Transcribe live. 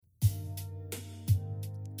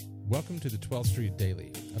Welcome to the 12th Street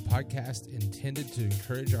Daily, a podcast intended to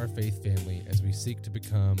encourage our faith family as we seek to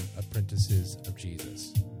become apprentices of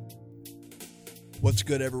Jesus. What's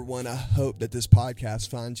good, everyone? I hope that this podcast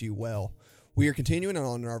finds you well. We are continuing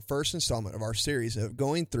on our first installment of our series of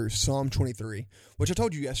going through Psalm 23, which I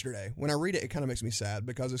told you yesterday. When I read it, it kind of makes me sad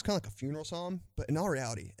because it's kind of like a funeral psalm, but in all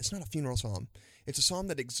reality, it's not a funeral psalm. It's a psalm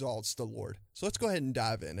that exalts the Lord. So let's go ahead and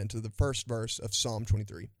dive into the first verse of Psalm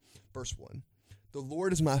 23, verse 1. The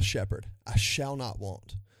Lord is my shepherd, I shall not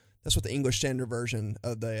want. That's what the English Standard Version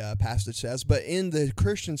of the passage says. But in the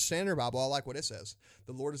Christian Standard Bible, I like what it says.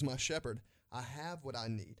 The Lord is my shepherd, I have what I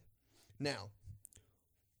need. Now,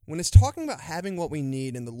 when it's talking about having what we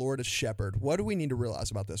need and the Lord is shepherd, what do we need to realize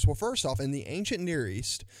about this? Well, first off, in the ancient Near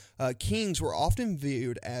East, kings were often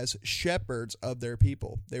viewed as shepherds of their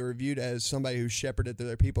people. They were viewed as somebody who shepherded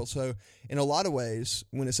their people. So in a lot of ways,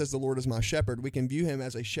 when it says the Lord is my shepherd, we can view him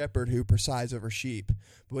as a shepherd who presides over sheep,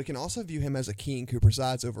 but we can also view him as a king who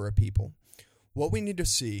presides over a people. What we need to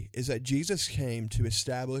see is that Jesus came to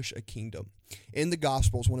establish a kingdom. In the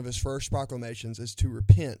Gospels, one of his first proclamations is to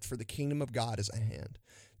repent, for the kingdom of God is at hand.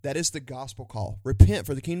 That is the gospel call. Repent,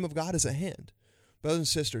 for the kingdom of God is at hand. Brothers and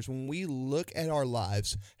sisters, when we look at our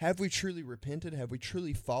lives, have we truly repented? Have we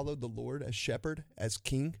truly followed the Lord as shepherd, as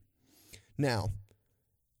king? Now,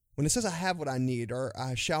 when it says I have what I need or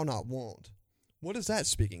I shall not want, what is that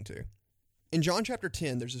speaking to? In John chapter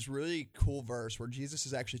 10, there's this really cool verse where Jesus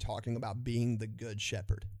is actually talking about being the good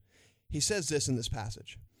shepherd. He says this in this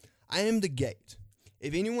passage, I am the gate.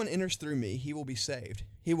 If anyone enters through me, he will be saved.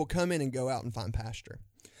 He will come in and go out and find pasture.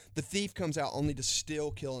 The thief comes out only to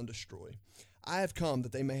steal, kill, and destroy. I have come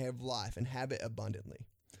that they may have life and have it abundantly.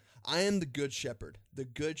 I am the good shepherd. The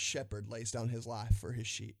good shepherd lays down his life for his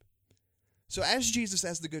sheep. So as Jesus,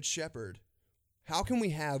 as the good shepherd, how can we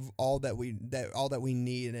have all that we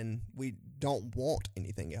need and we don't want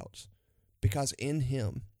anything else? Because in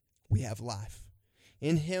him we have life.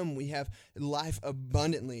 In him we have life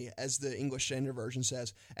abundantly, as the English Standard Version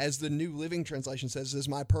says. As the New Living Translation says,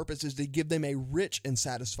 my purpose is to give them a rich and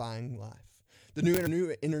satisfying life. The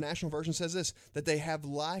New International Version says this, that they have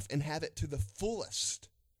life and have it to the fullest.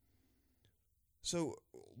 So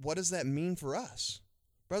what does that mean for us?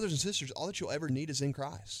 Brothers and sisters, all that you'll ever need is in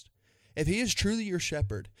Christ. If he is truly your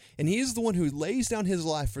shepherd, and he is the one who lays down his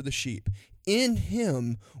life for the sheep, in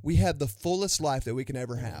him we have the fullest life that we can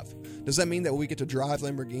ever have. Does that mean that we get to drive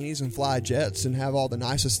Lamborghinis and fly jets and have all the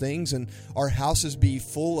nicest things and our houses be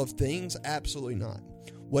full of things? Absolutely not.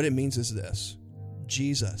 What it means is this.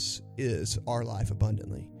 Jesus is our life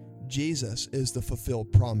abundantly. Jesus is the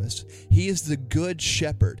fulfilled promise. He is the good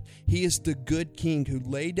shepherd. He is the good king who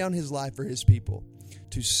laid down his life for his people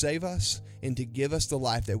to save us and to give us the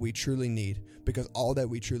life that we truly need, because all that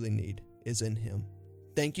we truly need is in him.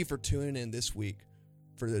 Thank you for tuning in this week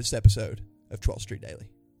for this episode of 12th Street Daily.